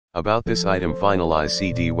About this item: finalize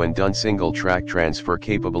CD when done, single track transfer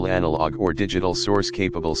capable, analog or digital source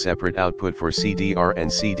capable, separate output for CDR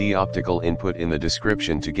and CD optical input in the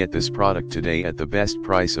description to get this product today at the best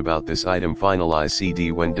price. About this item: finalize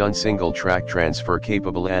CD when done, single track transfer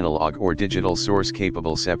capable, analog or digital source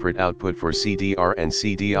capable, separate output for CDR and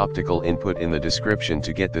CD optical input in the description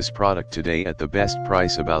to get this product today at the best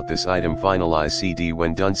price. About this item: finalize CD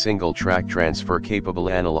when done, single track transfer capable,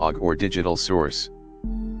 analog or digital source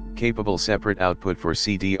capable, separate output for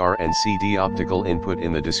CDR and CD optical input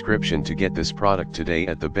in the description to get this product today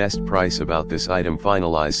at the best price. About this item: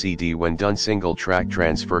 finalize CD when done, single track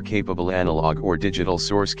transfer capable, analog or digital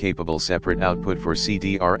source capable, separate output for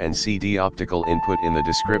CDR and CD optical input in the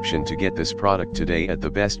description to get this product today at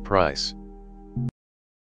the best price.